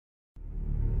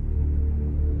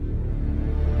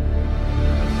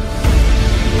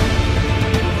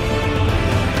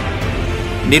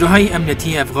نیروهای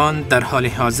امنیتی افغان در حال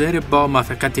حاضر با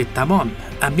موفقیت تمام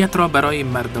امنیت را برای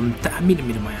مردم تأمین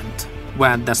می‌نمایند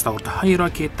و دستاوردهایی را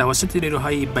که توسط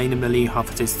نیروهای بین‌المللی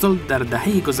حافظ صلح در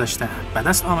دهه گذشته به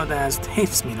دست آمده است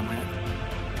حفظ می‌نمایند.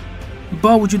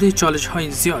 با وجود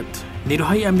چالش‌های زیاد،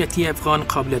 نیروهای امنیتی افغان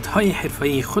قابلیت‌های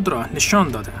حرفه‌ای خود را نشان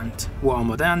دادند و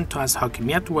آماده‌اند تا از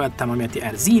حاکمیت و تمامیت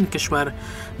ارضی این کشور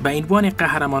به عنوان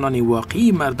قهرمانان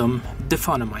واقعی مردم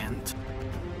دفاع نمایند.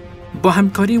 با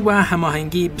همکاری و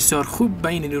هماهنگی بسیار خوب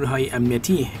بین نیروهای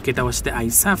امنیتی که توسط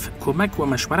ایسف کمک و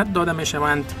مشورت داده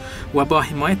می‌شوند و با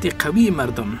حمایت قوی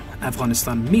مردم،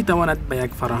 افغانستان می‌تواند به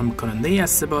یک فراهم کننده از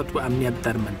ثبات و امنیت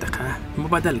در منطقه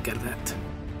مبادل گردد.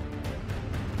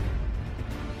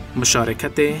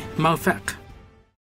 مشارکت موفق.